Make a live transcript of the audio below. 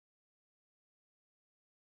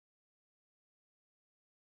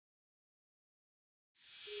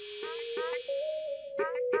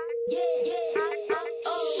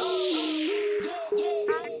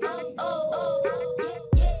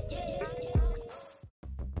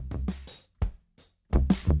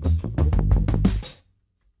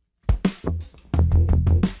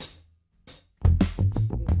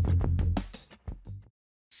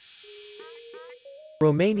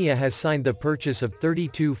Romania has signed the purchase of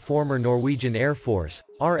 32 former Norwegian Air Force,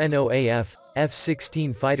 RNoAF,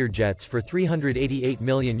 F-16 fighter jets for €388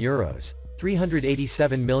 million,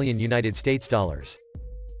 387 million United States dollars.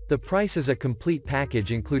 The price is a complete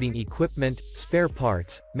package including equipment, spare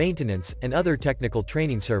parts, maintenance, and other technical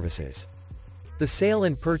training services. The sale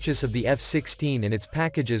and purchase of the F-16 and its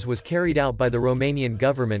packages was carried out by the Romanian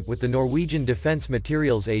government with the Norwegian Defense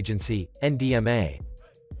Materials Agency, NDMA.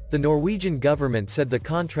 The Norwegian government said the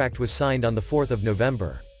contract was signed on the 4th of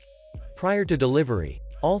November. Prior to delivery,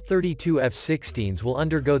 all 32 F-16s will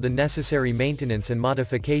undergo the necessary maintenance and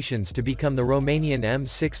modifications to become the Romanian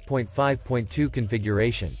M6.5.2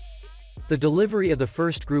 configuration. The delivery of the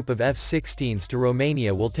first group of F-16s to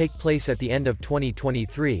Romania will take place at the end of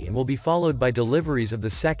 2023 and will be followed by deliveries of the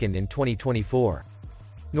second in 2024.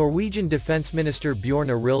 Norwegian Defense Minister Bjørn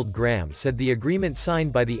Arild Gram said the agreement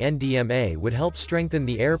signed by the NDMA would help strengthen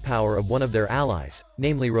the air power of one of their allies,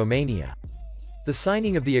 namely Romania. The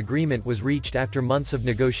signing of the agreement was reached after months of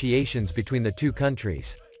negotiations between the two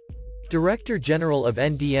countries. Director General of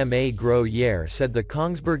NDMA Gro Yair said the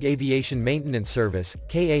Kongsberg Aviation Maintenance Service,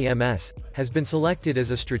 KAMS, has been selected as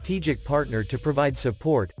a strategic partner to provide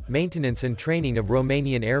support, maintenance and training of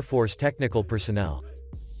Romanian Air Force technical personnel.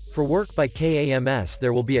 For work by KAMS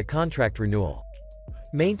there will be a contract renewal.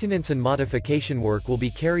 Maintenance and modification work will be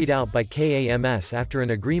carried out by KAMS after an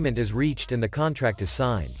agreement is reached and the contract is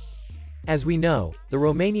signed. As we know, the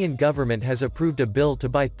Romanian government has approved a bill to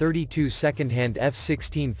buy 32 second-hand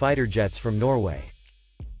F-16 fighter jets from Norway.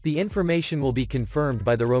 The information will be confirmed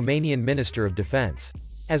by the Romanian Minister of Defense.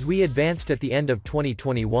 As we advanced at the end of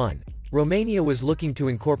 2021, Romania was looking to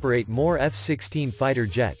incorporate more F-16 fighter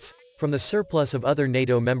jets from the surplus of other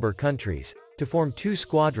NATO member countries, to form 2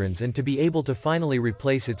 squadrons and to be able to finally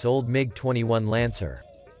replace its old MiG-21 Lancer.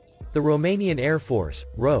 The Romanian Air Force,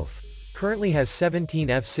 RoAF, currently has 17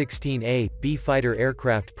 F-16A/B fighter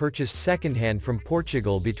aircraft purchased second-hand from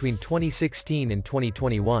Portugal between 2016 and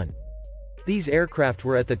 2021. These aircraft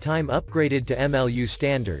were at the time upgraded to MLU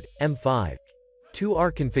standard,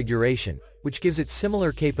 M5.2R configuration, which gives it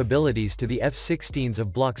similar capabilities to the F-16s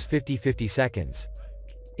of blocks 50-52.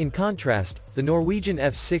 In contrast, the Norwegian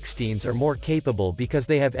F-16s are more capable because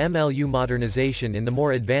they have MLU modernization in the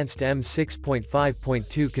more advanced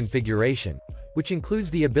M6.5.2 configuration, which includes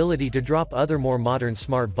the ability to drop other more modern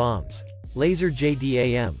smart bombs, laser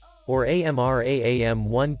JDAM, or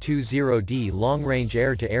AMRAAM-120D long-range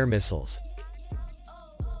air-to-air missiles.